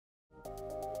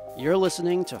You're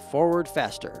listening to Forward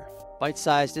Faster,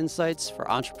 bite-sized insights for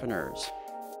entrepreneurs.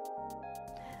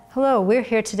 Hello, we're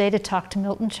here today to talk to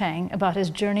Milton Chang about his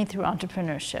journey through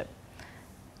entrepreneurship.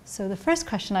 So the first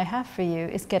question I have for you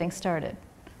is getting started.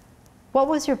 What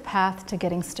was your path to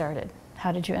getting started?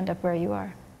 How did you end up where you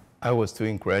are? I was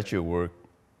doing graduate work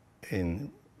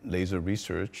in laser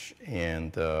research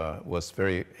and was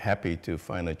very happy to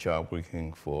find a job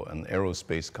working for an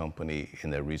aerospace company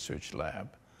in a research lab.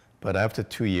 But after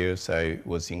 2 years, I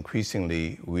was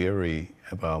increasingly weary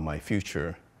about my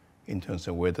future in terms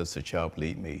of where does the job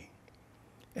lead me.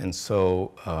 And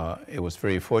so it was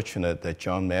very fortunate that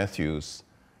John Matthews,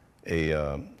 a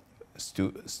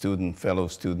fellow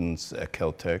student at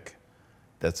Caltech,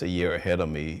 that's a year ahead of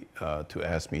me, to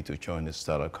ask me to join the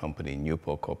startup company,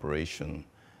 Newport Corporation,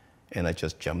 and I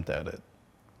just jumped at it.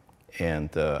 And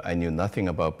I knew nothing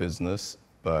about business,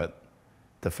 but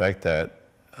the fact that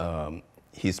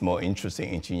he's more interested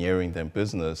in engineering than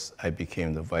business, I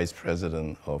became the vice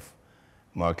president of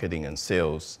marketing and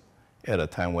sales at a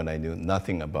time when I knew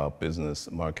nothing about business,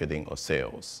 marketing, or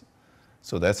sales.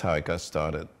 So that's how I got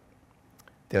started.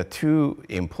 There are two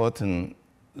important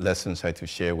lessons I have to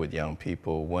share with young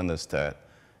people. One is that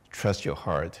trust your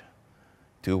heart.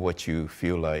 Do what you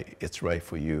feel like it's right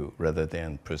for you rather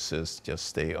than persist, just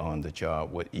stay on the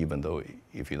job, even though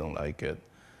if you don't like it.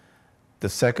 The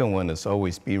second one is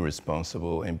always be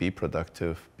responsible and be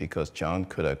productive, because John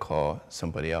could have called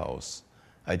somebody else.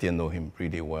 I didn't know him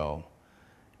really well.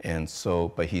 And so,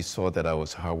 but he saw that I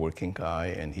was a hardworking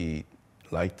guy and he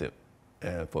liked it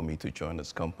for me to join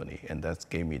his company, and that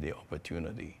gave me the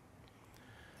opportunity.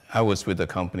 I was with the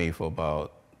company for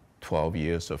about 12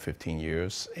 years or 15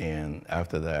 years, and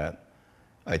after that,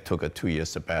 I took a 2-year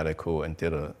sabbatical and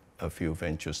did a few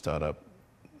venture startups,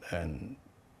 and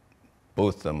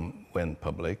both of them went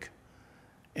public.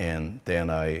 And then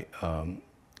I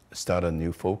started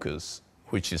New Focus,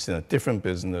 which is in a different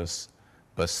business,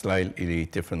 but slightly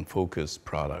different focus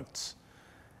products.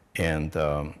 And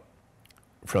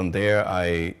from there,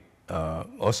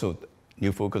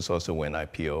 New Focus also went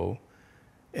IPO,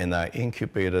 and I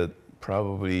incubated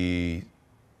probably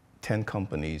 10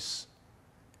 companies,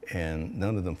 and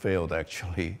none of them failed,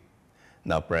 actually.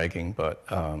 Not bragging, but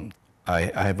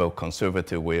I have a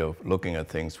conservative way of looking at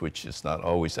things, which is not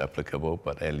always applicable,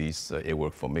 but at least it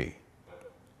worked for me.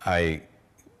 I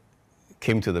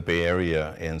came to the Bay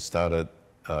Area and started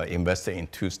investing in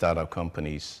 2 startup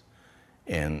companies,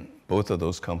 and both of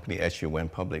those companies actually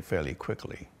went public fairly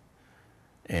quickly.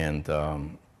 And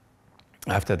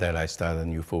after that, I started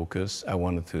New Focus. I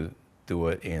wanted to do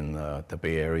it in the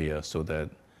Bay Area so that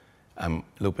I'm a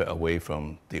little bit away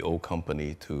from the old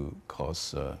company to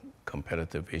cause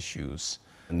competitive issues.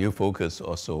 New Focus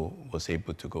also was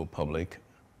able to go public,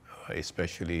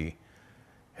 especially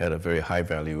had a very high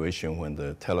valuation when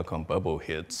the telecom bubble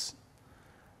hits.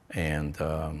 And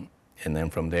then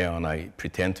from there on, I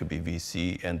pretend to be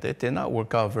VC, and that did not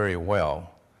work out very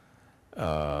well.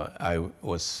 I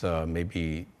was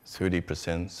maybe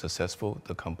 30% successful,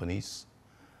 the companies.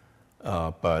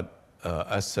 Then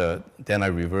I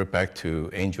revert back to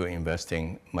angel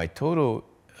investing. My total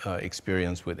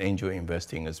experience with angel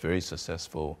investing is very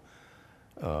successful.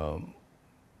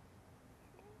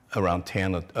 Around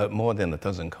 10, more than a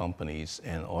dozen companies,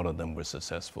 and all of them were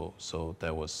successful. So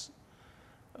that was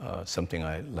something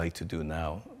I like to do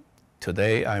now.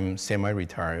 Today, I'm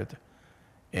semi-retired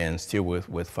and still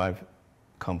with 5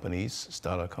 companies,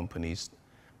 startup companies.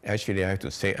 Actually, I have to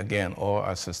say again, all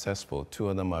are successful. 2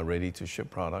 of them are ready to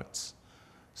ship products.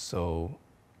 So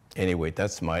anyway,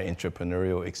 that's my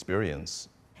entrepreneurial experience.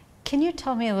 Can you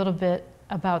tell me a little bit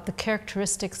about the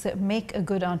characteristics that make a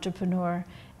good entrepreneur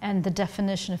and the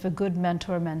definition of a good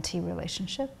mentor-mentee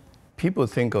relationship? People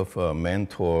think of a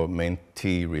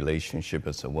mentor-mentee relationship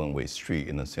as a one-way street,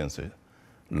 in the sense of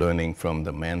learning from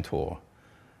the mentor.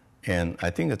 And I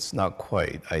think it's not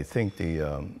quite. I think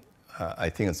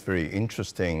it's very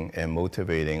interesting and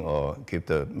motivating, or give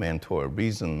the mentor a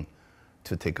reason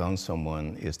to take on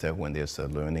someone, is that when there's a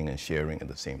learning and sharing at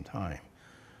the same time.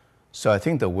 So I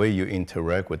think the way you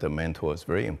interact with the mentor is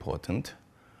very important.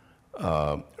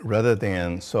 Rather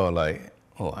than sort of like,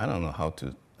 oh, I don't know how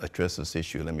to address this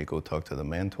issue, let me go talk to the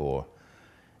mentor,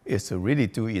 is to really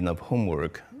do enough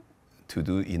homework, to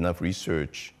do enough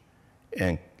research,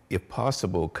 and if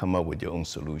possible, come up with your own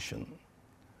solution.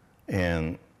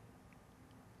 And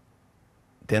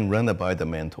then run it by the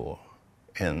mentor,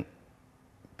 and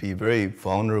be very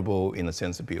vulnerable, in a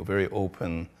sense of be very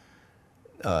open,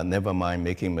 never mind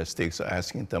making mistakes or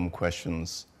asking dumb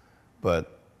questions,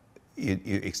 but you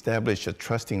establish a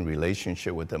trusting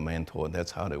relationship with the mentor.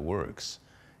 That's how it works.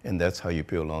 and that's how you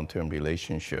build long-term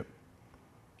relationship.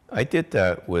 I did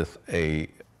that with a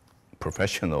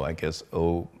professional, I guess,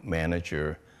 old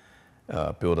manager,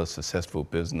 built a successful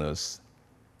business,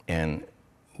 and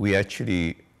we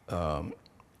actually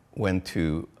went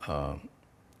to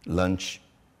lunch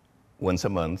once a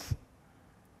month,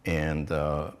 and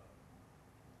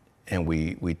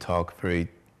we talked very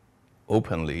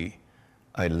openly.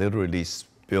 I literally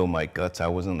spilled my guts. I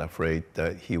wasn't afraid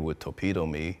that he would torpedo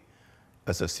me.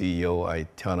 As a CEO, I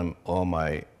tell him all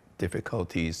my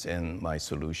difficulties and my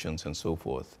solutions and so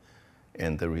forth.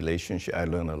 And the relationship, I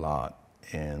learned a lot.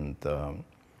 And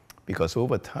because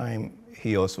over time,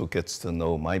 he also gets to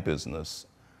know my business.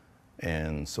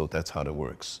 And so that's how it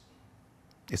works.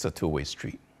 It's a two-way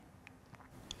street.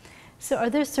 So are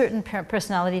there certain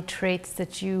personality traits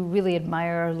that you really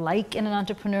admire or like in an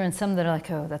entrepreneur, and some that are like,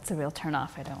 oh, that's a real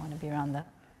turnoff, I don't want to be around that?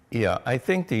 Yeah, I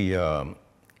think the,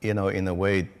 in a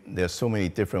way, there's so many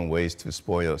different ways to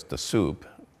spoil the soup,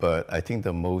 but I think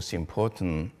the most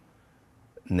important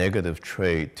negative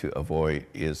trait to avoid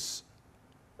is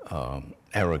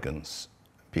arrogance,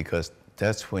 because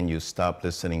that's when you stop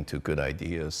listening to good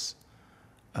ideas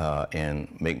and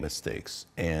make mistakes.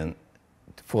 And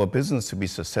for a business to be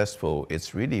successful,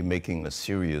 it's really making a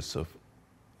series of,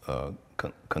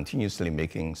 continuously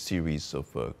making series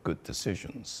of good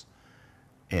decisions.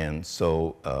 And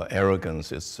so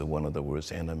arrogance is one of the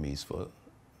worst enemies for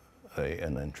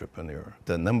an entrepreneur.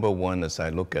 The number one is I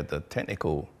look at the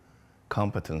technical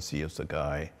competency of the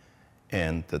guy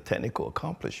and the technical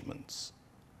accomplishments.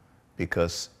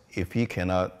 Because if he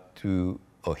cannot do,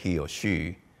 or he or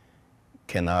she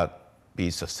cannot be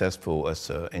successful as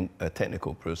a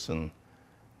technical person,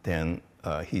 then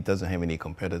he doesn't have any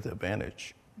competitive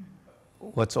advantage.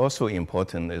 What's also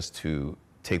important is to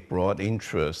take broad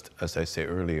interest, as I said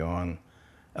early on,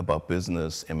 about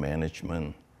business and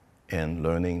management and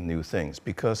learning new things.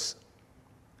 Because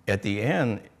at the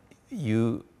end,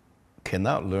 you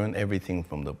cannot learn everything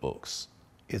from the books.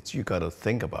 You got to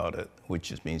think about it,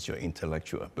 which means your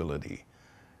intellectual ability,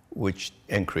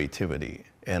 and creativity.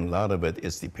 And a lot of it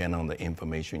is dependent on the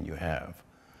information you have.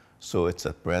 So it's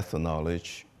a breadth of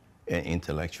knowledge and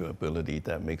intellectual ability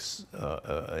that makes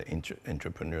an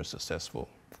entrepreneur successful.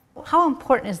 How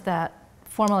important is that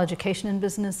formal education in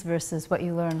business versus what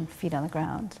you learn feet on the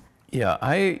ground? Yeah,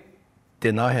 I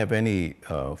did not have any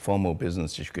formal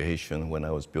business education when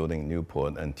I was building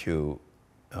Newport until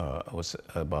it was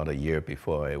about a year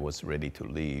before I was ready to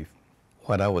leave.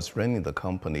 When I was running the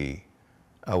company,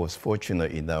 I was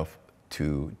fortunate enough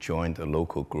to join the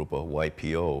local group of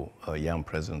YPO, a Young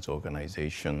Presidents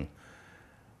Organization,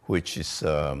 which is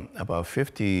about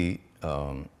 50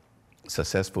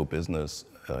 successful business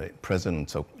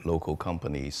presidents of local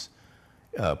companies.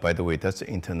 By the way, that's an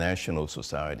international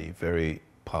society, very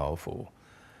powerful,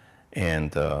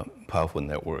 and powerful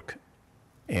network.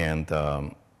 And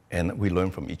we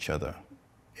learn from each other.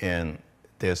 And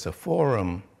there's a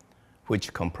forum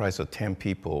which comprises of 10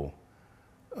 people.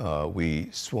 We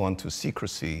sworn to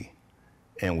secrecy,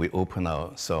 and we open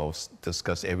ourselves,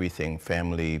 discuss everything,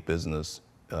 family, business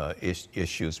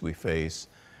issues we face.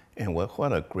 And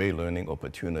what a great learning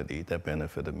opportunity that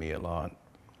benefited me a lot.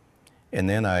 And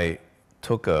then I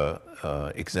took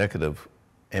a executive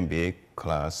MBA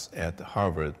class at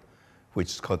Harvard, which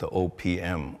is called the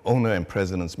OPM, Owner and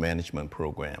President's Management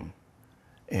Program.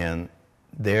 And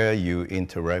there you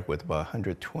interact with about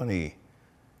 120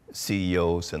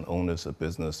 CEOs and owners of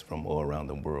business from all around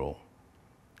the world.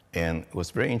 And it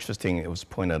was very interesting. It was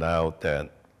pointed out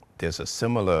that there's a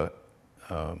similar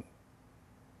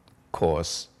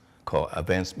course called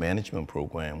Advanced Management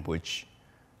Program, which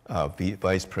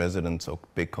vice presidents of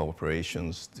big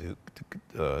corporations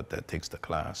that takes the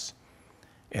class.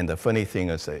 And the funny thing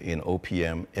is that in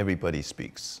OPM, everybody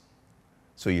speaks.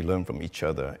 So you learn from each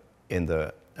other. In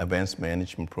the Advanced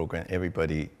Management Program,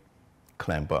 everybody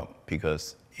clamp up,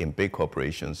 because in big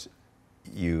corporations,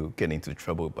 you get into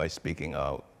trouble by speaking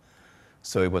out.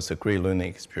 So it was a great learning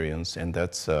experience, and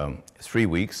that's 3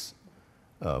 weeks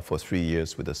for 3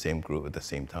 years with the same group at the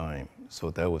same time. So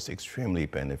that was extremely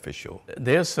beneficial.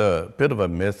 There's a bit of a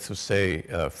myth to say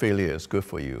failure is good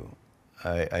for you.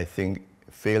 I think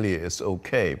failure is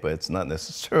okay, but it's not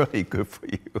necessarily good for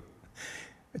you.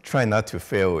 Try not to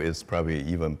fail is probably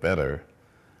even better.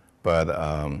 But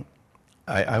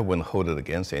I wouldn't hold it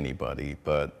against anybody,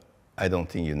 but I don't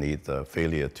think you need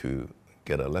failure to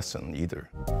get a lesson either.